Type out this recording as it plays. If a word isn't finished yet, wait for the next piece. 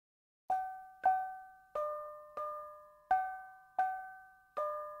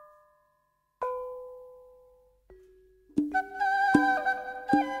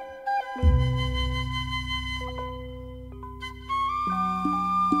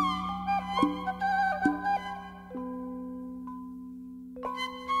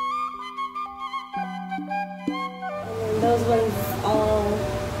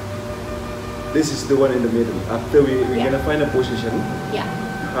this is the one in the middle. After we're gonna find a position. Yeah.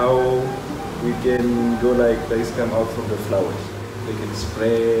 How we can go like this come out from the flowers. We can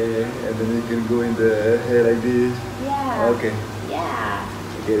spray and then we can go in the hair like this. Yeah. Okay. Yeah. I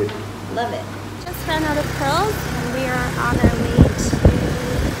get it. Love it. Just ran out of pearls and we are on our way to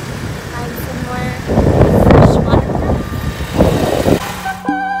find some more fresh water pearls.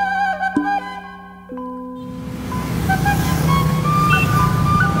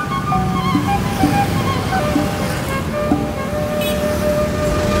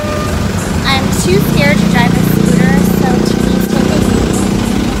 I'm too scared to drive a scooter, so Tina's taking me.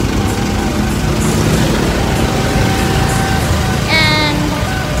 And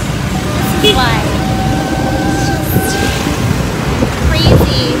this is why. It's just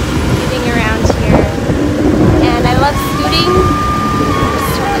crazy moving around here. And I love scooting.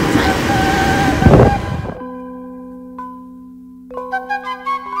 Just a fun time.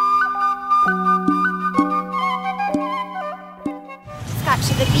 Just got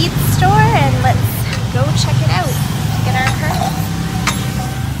to the beads store and let's go check it out. Get our pearls.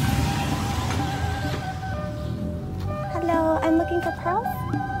 Hello, I'm looking for pearls.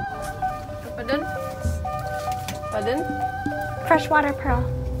 Pardon? Pardon? Freshwater pearl.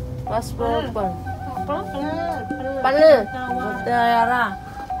 Passport. Pardon? Mutiara.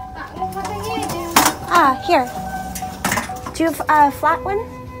 Ah, here. Do you have a flat one?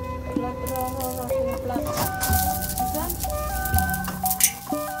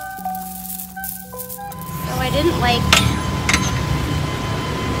 So I didn't like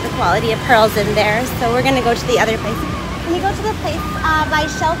the quality of pearls in there, so we're gonna go to the other place. Can you go to the place by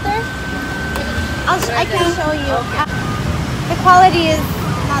shelter? I can show you. Okay. The quality is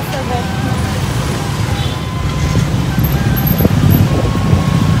not so good.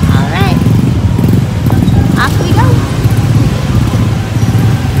 All right, off we go.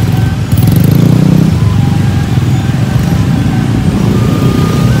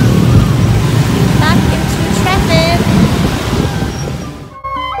 Back into traffic.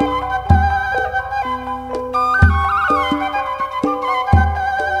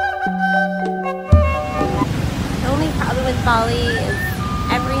 The only problem with Bali is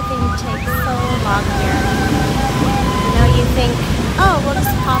everything takes so long here. You know, you think, oh, we'll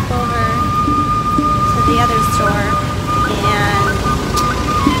just pop over to the other store, and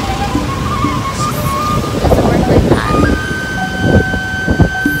it just doesn't work like that.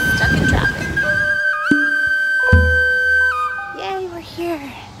 Stuck in traffic. Yay, we're here.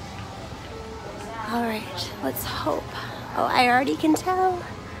 All right, let's hope. Oh, I already can tell.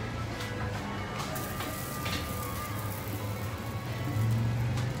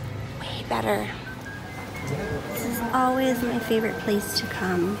 Way better. This is always my favorite place to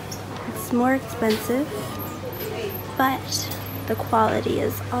come. It's more expensive, but the quality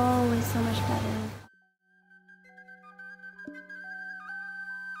is always so much better.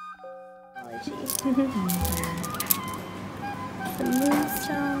 Some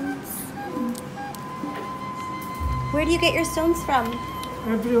moonstones. Where do you get your stones from?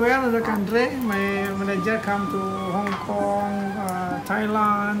 Everywhere in the country. My manager come to Hong Kong,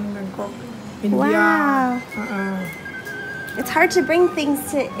 Thailand, Bangkok, India. Wow. It's hard to bring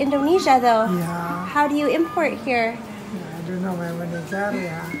things to Indonesia though. Yeah. How do you import here? I don't know my manager.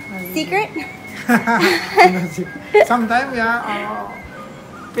 Yeah. Secret? Sometimes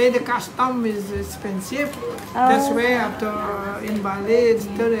pay the custom is expensive. That's why after in Bali it's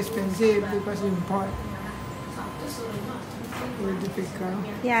still expensive because import. Very difficult.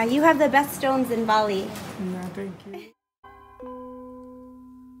 Yeah, you have the best stones in Bali. Yeah, thank you.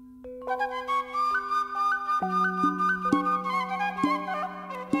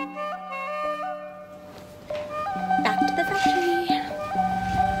 Back to the factory.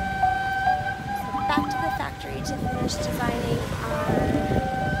 So back to the factory to finish designing our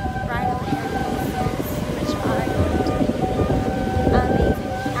bridal hair pieces, which are going to be amazing.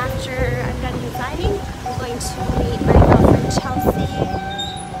 After I'm done designing, I'm going to meet my girlfriend Chelsea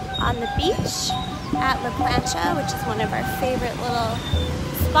on the beach at La Plancha, which is one of our favorite little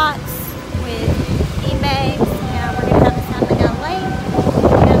spots with beanbags, and we're going to have a San Miguel light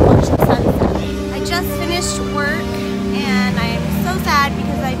and watch the sunset. I just finished work and I'm so sad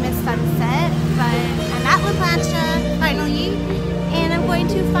because I missed sunset, but I'm at La Plancha finally, and I'm going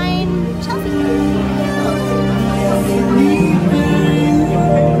to find Chelsea.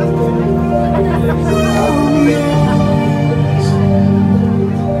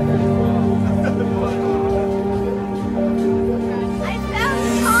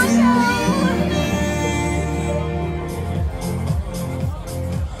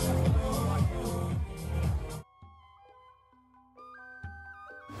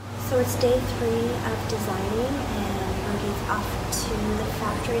 So it's day 3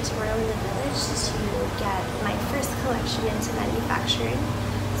 factory tomorrow in the village to get my first collection into manufacturing.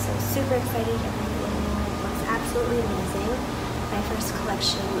 So super excited, everything looks absolutely amazing. My first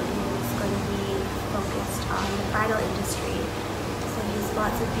collection is going to be focused on the bridal industry. So I use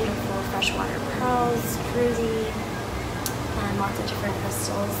lots of beautiful freshwater pearls, druzy, and lots of different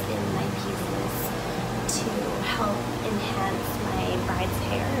crystals in my pieces to help enhance my bride's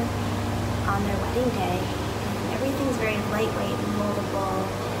hair on their wedding day. And everything's very lightweight and moldable,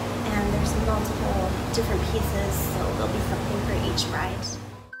 and there's multiple different pieces, so there'll be something for each bride.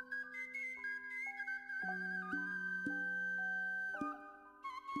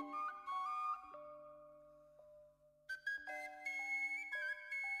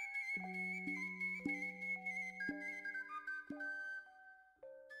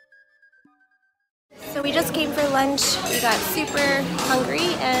 So we just came for lunch, we got super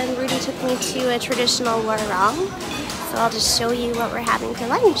hungry, and Rudy took me to a traditional warung. So I'll just show you what we're having for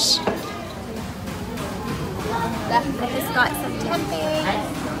lunch. I just got some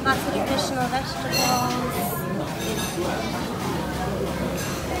tempeh, lots of traditional vegetables. Just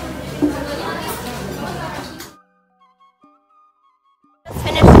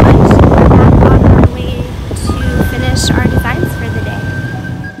finished lunch and we're back on our way to finish our designs for the day.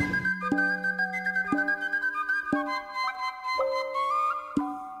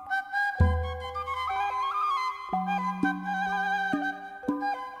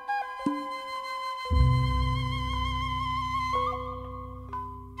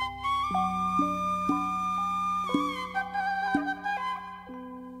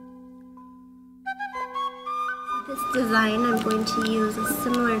 This design, I'm going to use a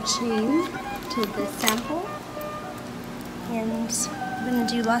similar chain to this sample, and I'm going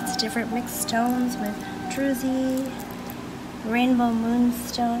to do lots of different mixed stones with druzy, rainbow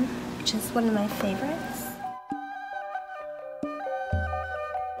moonstone, which is one of my favorites.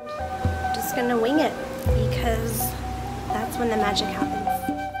 I'm just going to wing it because that's when the magic happens.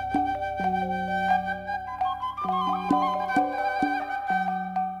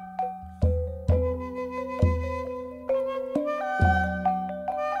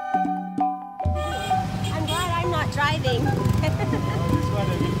 Driving. This one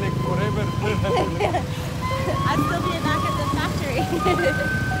will take forever. I'll still be back at the factory.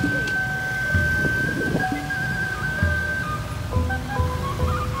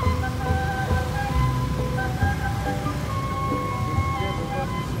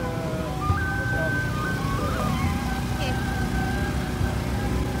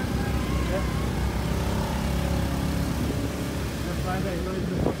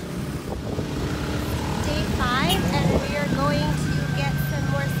 Day 5, and we are going to get some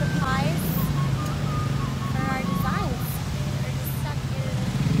more supplies for our designs. We're just stuck in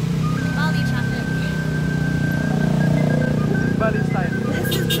Bali traffic. Bali style. This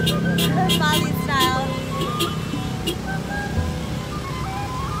is Bali style.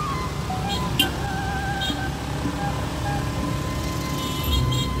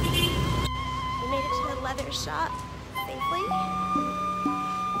 We made it to the leather shop safely.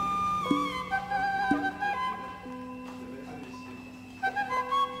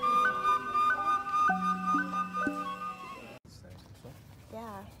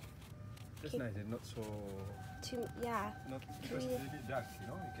 Yeah. That's nice and not so. Yeah. Not just a little bit dark, you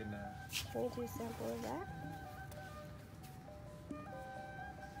know. You can. Can we do a sample of that?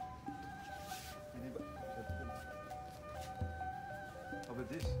 How about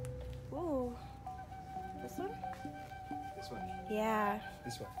this? Ooh. This one? This one. Yeah.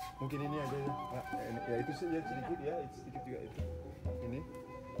 This one. Mungkin ini ada ya itu saja sedikit ya, sedikit juga itu. Ini.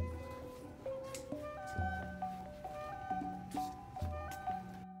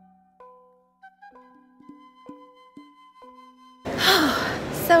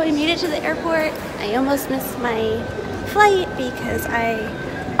 So we made it to the airport. I almost missed my flight because I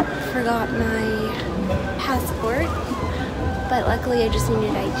forgot my passport, but luckily I just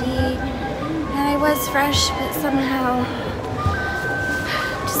needed ID, and I was fresh, but somehow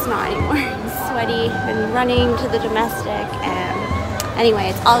just not anymore. Sweaty, been running to the domestic, and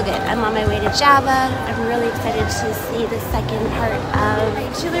anyway, it's all good. I'm on my way to Java. I'm really excited to see the second part of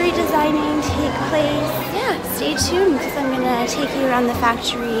jewelry designing take place. Yeah, stay tuned because I'm gonna take you around the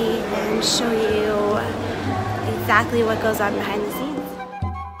factory and show you exactly what goes on behind the scenes.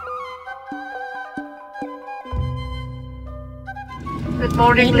 Good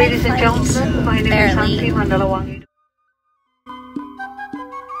morning, ladies and gentlemen. My name is Santi Mandalawangi.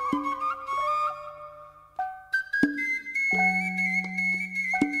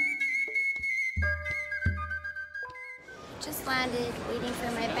 Just landed, waiting for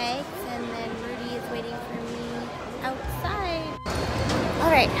my bags, and then Rudy is waiting for me outside.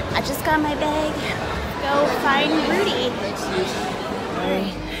 Alright, I just got my bag. Go find Rudy.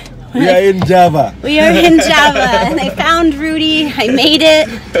 Alright. We are in Java. We are in Java, and I found Rudy. I made it.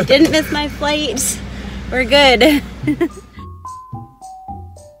 Didn't miss my flight. We're good.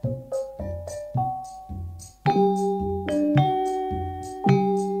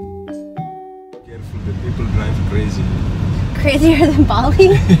 Careful, the people drive crazy. Crazier than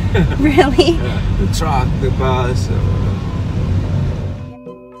Bali? Really? Yeah, the truck, the bus.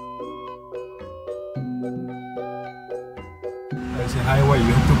 It's a highway, you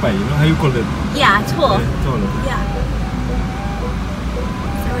have to pay, you know how you call it? Yeah, toll. Toll. Yeah.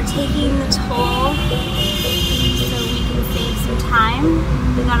 So we're taking the toll so we can save some time.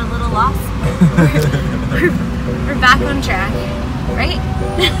 We got a little lost. we're back on track, right?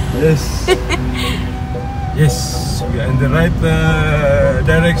 Yes. Yes, we are in the right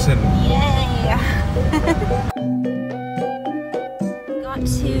direction. Yay! Got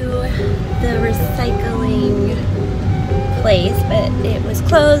to the recycling place, but it was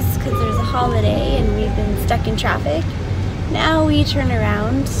closed because there's a holiday and we've been stuck in traffic. Now we turn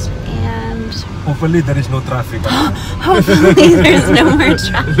around and Hopefully there is no traffic. hopefully there's no more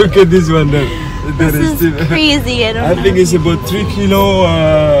traffic. Look at this one there. This is crazy. I think it's about 3 kilo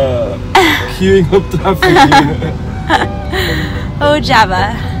queuing up traffic. Oh,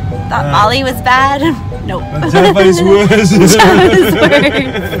 Java. Thought Bali was bad? Nope. But Java is worse. Java is worse.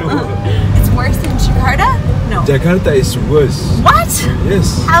 It's worse than Jakarta? No. Jakarta is worse. What?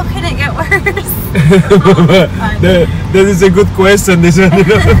 Yes. How can it get worse? That is a good question. This one.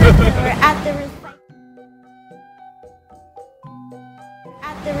 We're at the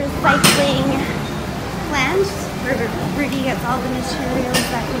recycling plant where Rudy gets all the materials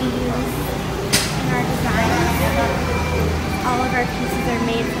that we use in our designs. All of our pieces are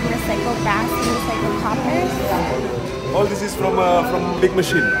made from recycled brass and recycled copper. All this is from big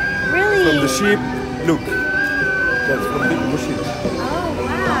machine. Really? From the sheep. Look, that's from big machine. Oh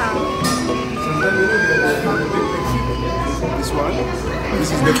wow! Sometimes you know from the big machine. This one. This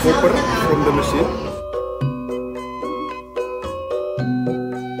is the copper from the machine.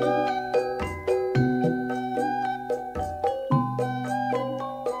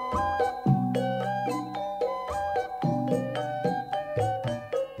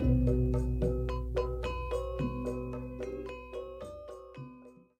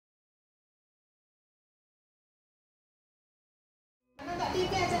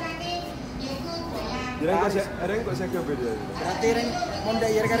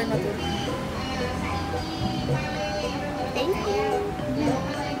 Thank you.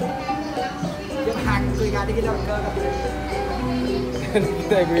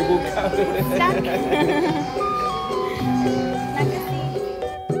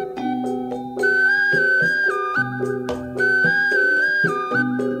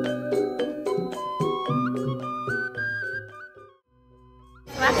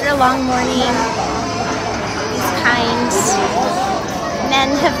 After a long morning, these kind men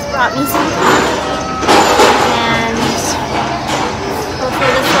have brought me some coffee, and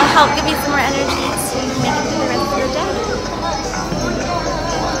hopefully this will help give me some more energy to make it through the rest of the day.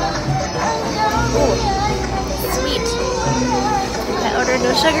 Ooh, sweet. I ordered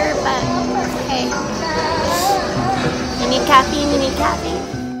no sugar, but hey, you need caffeine, you need caffeine.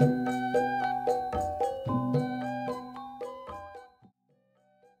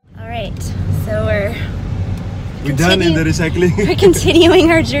 Alright, so we're done in the recycling. We're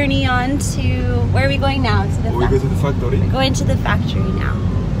continuing our journey on to, where are we going now? To the We go to the factory. We're going to the factory now.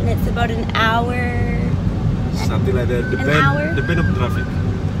 And it's about an hour. Something like that. Depend on traffic.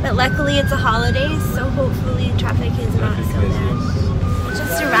 But luckily it's a holiday, so hopefully traffic is not so bad. We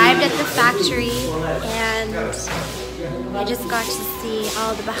just arrived at the factory and I just got to see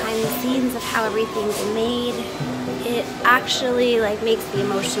all the behind the scenes of how everything's made. It actually makes me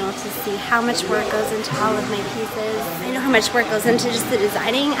emotional to see how much work goes into all of my pieces. I know how much work goes into just the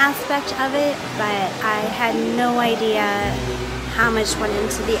designing aspect of it, but I had no idea how much went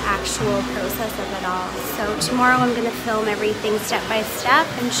into the actual process of it all. So tomorrow I'm going to film everything step by step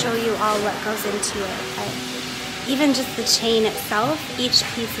and show you all what goes into it. But even just the chain itself, each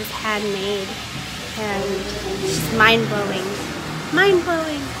piece is handmade and it's just mind-blowing.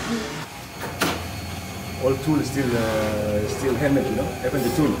 Mind-blowing! All tools still handmade, you know. Even the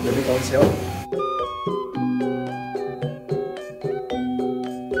tool, the make ourselves.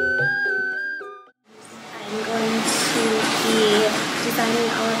 I'm going to be designing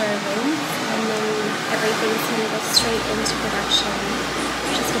all of our rooms, and then everything's going to go straight into production,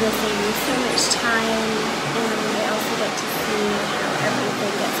 which is going to save me so much time, and I also get to see how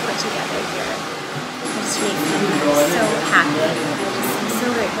everything gets put together here, which makes me so happy. I'm so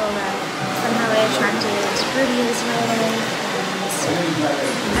Rudy is writer, and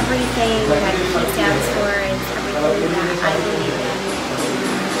everything that he stands for is everything that I believe in.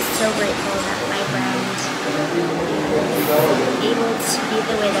 I'm so grateful that my brand is able to be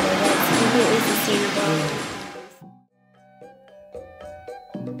the way that it is, completely sustainable.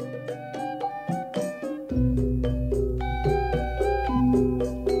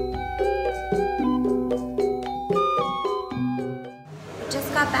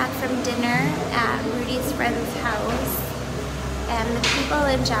 Got back from dinner at Rudy's friend's house, and the people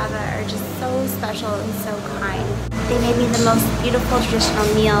in Java are just so special and so kind. They made me the most beautiful traditional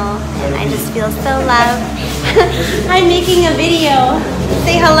meal, and I just feel so loved. I'm making a video.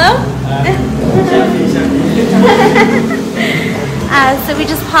 Say hello. So we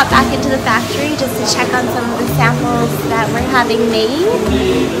just popped back into the factory just to check on some of the samples that we're having made,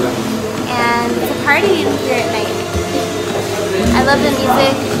 and it's a party in here at night. I love the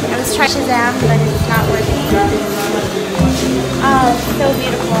music. I was trying Shazam, but it's not working. Oh, it's so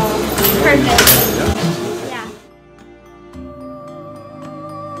beautiful. Perfect. Yeah.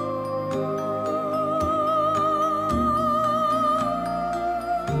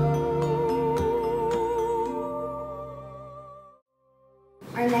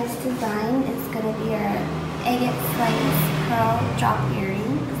 Our next design is going to be our agate slice pearl drop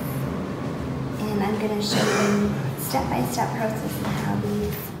earrings. And I'm going to show you step-by-step process of how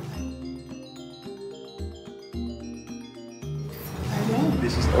these are made.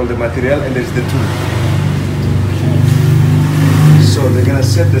 This is all the material and there's the tool. So they're gonna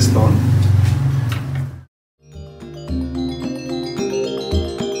set the stone.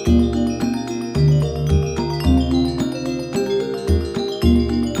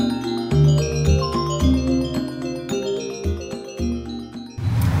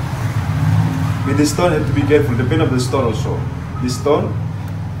 With the stone, you have to be careful. Depend on the stone also. This stone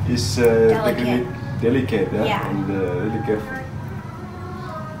is delicate, yeah? And really careful.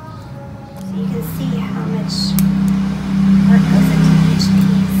 So you can see how much work goes into each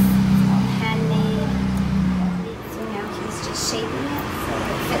piece. It's all handmade. So now he's just shaping it so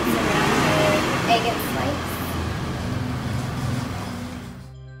it fits around the agate slice.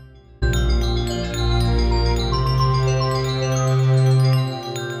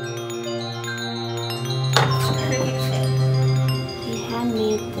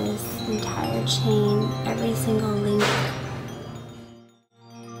 Entire chain, every single link.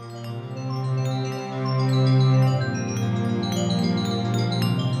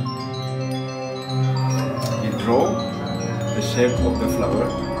 You draw the shape of the flower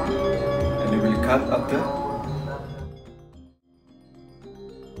and you will cut after.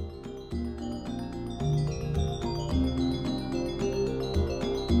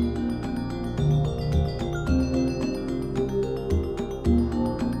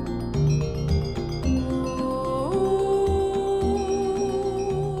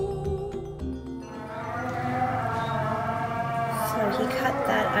 He cut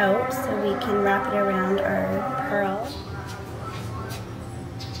that out so we can wrap it around our pearl.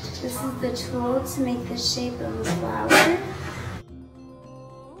 This is the tool to make the shape of the flower.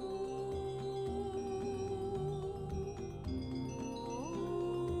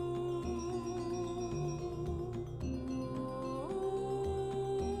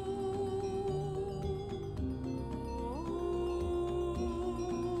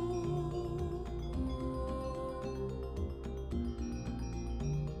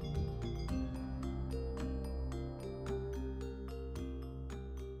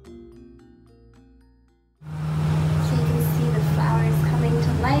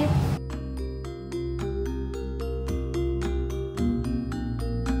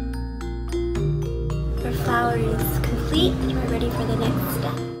 Our flower is complete. We're ready for the next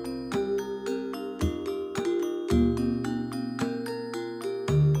step.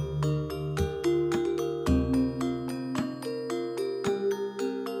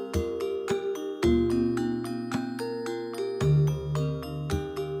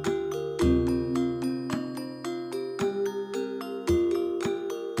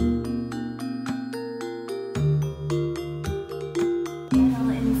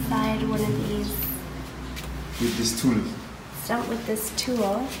 Inside one of these. With this tool. Start with this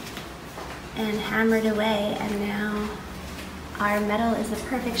tool and hammer it away, and now our metal is a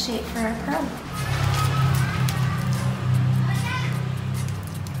perfect shape for our pearl.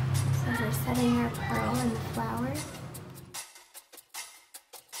 So we're setting our pearl in the flower.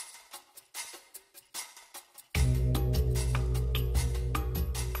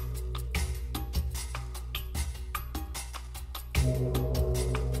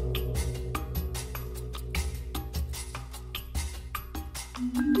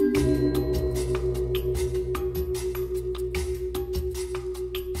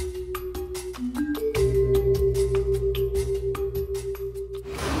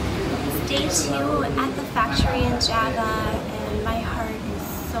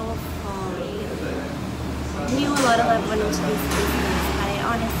 lot of love went into these pieces. I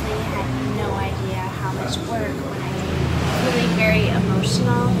honestly had no idea how much work when I did. Really very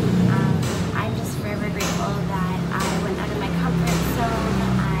emotional. I'm just forever grateful that I went out of my comfort zone.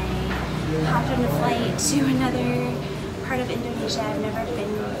 I hopped on a flight to another part of Indonesia I've never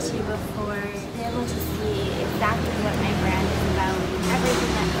been to before. Able to see exactly what my brand is about,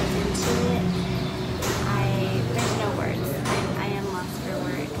 everything that goes into it. There's no words. I am lost for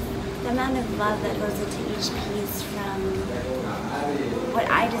words. The amount of love that goes into each piece from what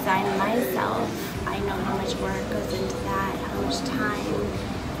I design myself, I know how much work goes into that, how much time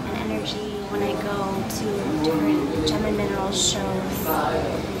and energy when I go to different gem and mineral shows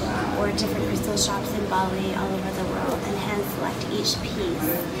or different crystal shops in Bali all over the world and hand select each piece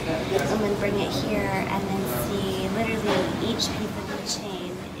and then bring it here and then see literally each piece of the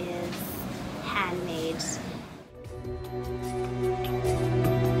chain is handmade.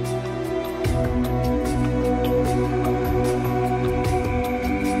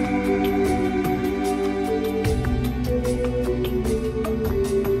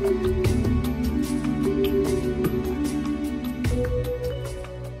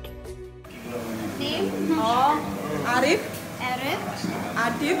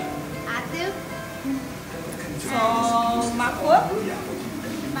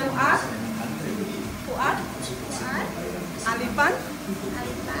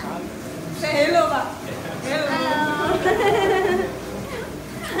 Say hello, Pak. Hello.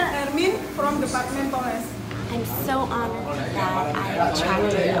 Ermin from Department Police. I'm so honored that I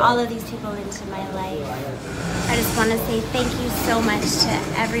attracted all of these people into my life. I just want to say thank you so much to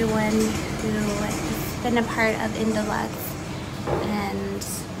everyone who has been a part of Indah and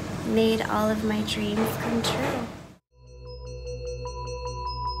made all of my dreams come true.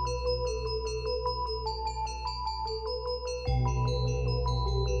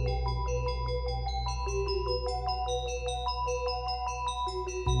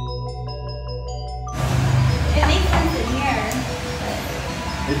 It makes sense in here.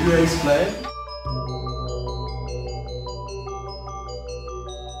 Did you explain?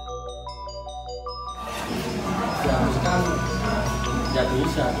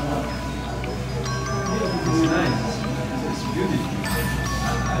 It's nice. It's beautiful.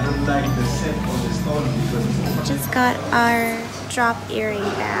 I don't like the set of the stone because it's Just got our drop earring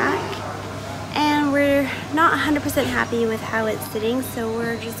back, and we're not 100% happy with how it's sitting, so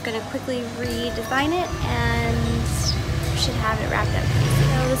we're just gonna quickly redesign it and should have it wrapped up.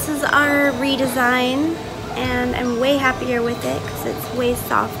 So this is our redesign, and I'm way happier with it because it's way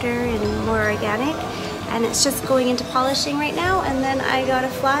softer and more organic, and it's just going into polishing right now, and then I gotta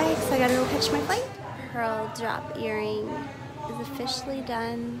fly because I gotta go catch my flight. Pearl drop earring is officially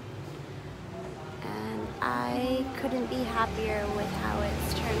done, and I couldn't be happier with how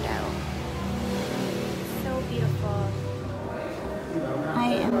it's turned out. So beautiful.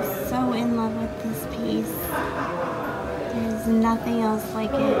 I am so in love with this piece. There's nothing else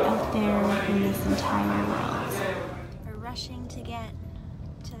like it out there in this entire world. We're rushing to get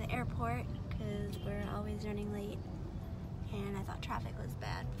to the airport because we're always running late, and I thought traffic was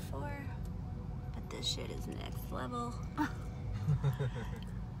bad before, but this shit is next level.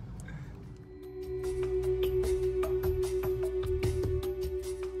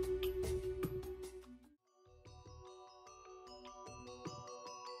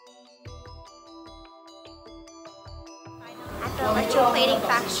 At the electroplating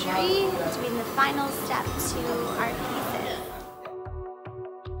factory, doing the final step to our pieces.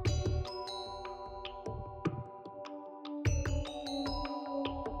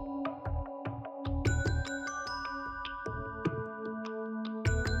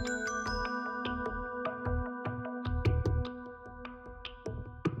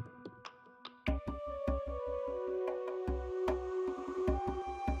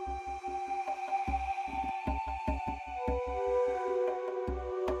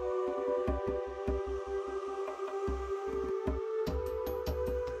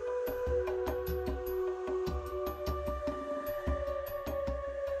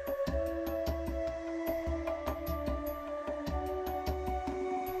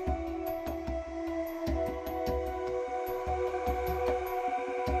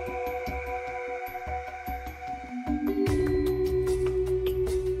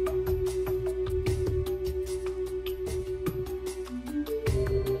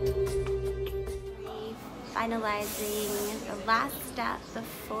 Finalizing the last step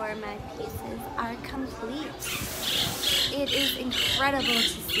before my pieces are complete. It is incredible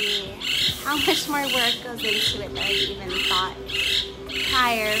to see how much more work goes into it than I even thought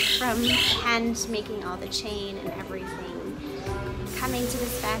prior, from hand making all the chain and everything. Kind coming to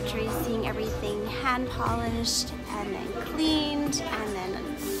this factory, seeing everything hand polished and then cleaned and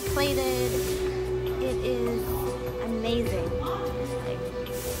then plated. It is amazing, like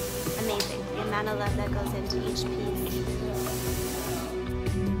amazing, the amount of love that goes into each piece.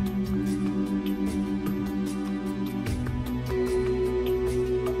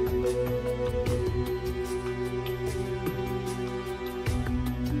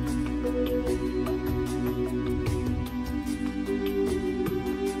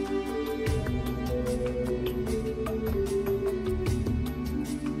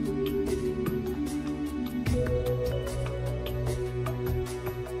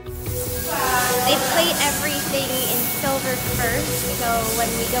 They plate everything in silver first, so when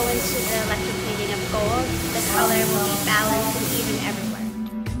we go into the electroplating of gold, the color will be balanced and even everywhere.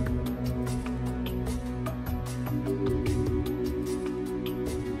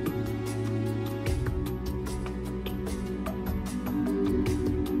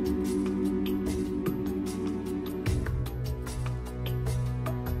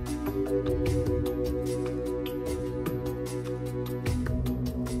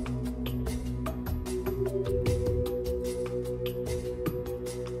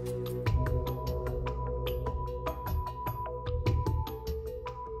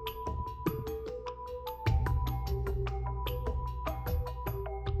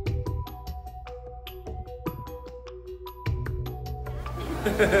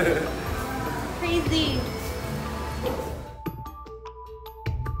 Crazy. You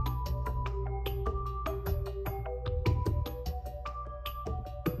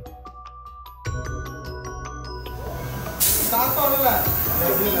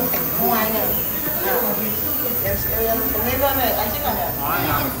can see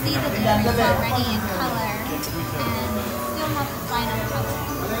the bead is already in color and still not the final color.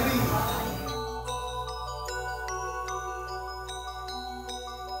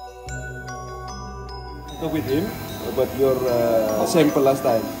 Talk with him about your sample last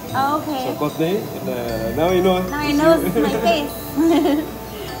time. Oh, okay. So Courtney, and now you know. Now he knows my face.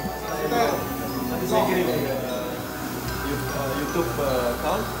 YouTube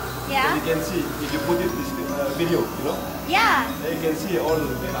account. Yeah? You can see if you put it this video, you know. Yeah. You can see all.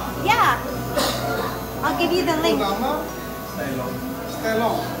 Yeah. I'll give you the link.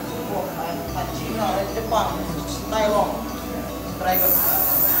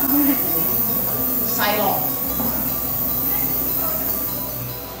 Style on.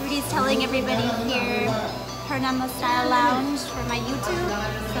 Rudy's telling everybody here, Purnama Style Lounge for my YouTube,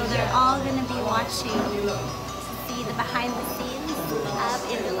 so they're all going to be watching to see the behind the scenes of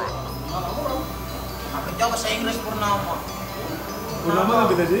Indah. Jawab bahasa Inggris Purnama. Purnama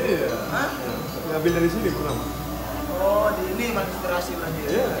ngambil dari sini ya? Hah? Ngambil dari sini Purnama. Oh, di ini inspirasi lagi.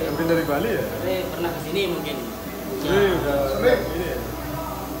 Iya, ngambil dari Bali ya? Pernah kesini mungkin. Udah ini ya?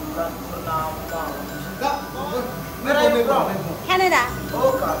 Purnama. Canada.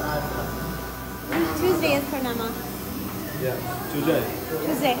 Oh, Canada. Tuesday is Purnama. Ya, Tuesday.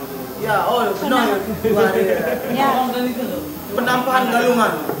 Tuesday. Ya, oh benar. Yeah. Penampahan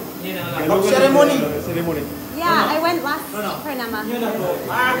galungan. Ceremony. Yeah, I went last Purnama.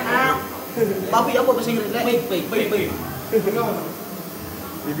 Papi apa bahasa Inggris? Baik.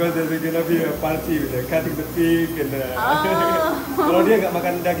 Because there's gonna be a party with cutting the pig and kalau dia nggak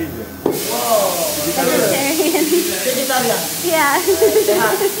makan daging ya. Wow. Vegetarian. Yeah.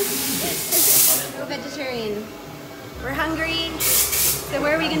 We're vegetarian. We're hungry. So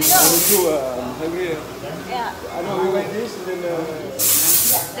where are we gonna go? I'm hungry. Yeah. I know we like this and then.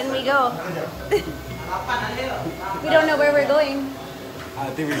 Then we go. We don't know where we're going. I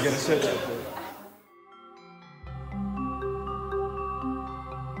think we're gonna search it.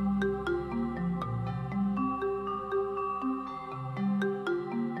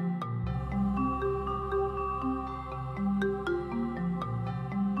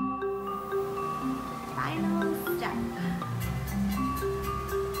 Final step.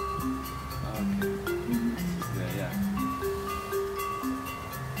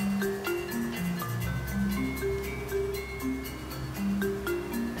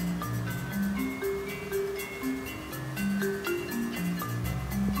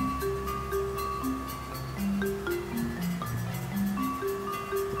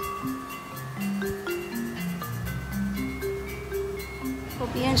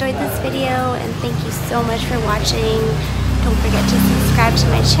 Hope you enjoyed this video and thank you so much for watching. Don't forget to subscribe to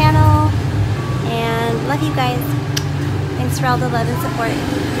my channel and love you guys. Thanks for all the love and support.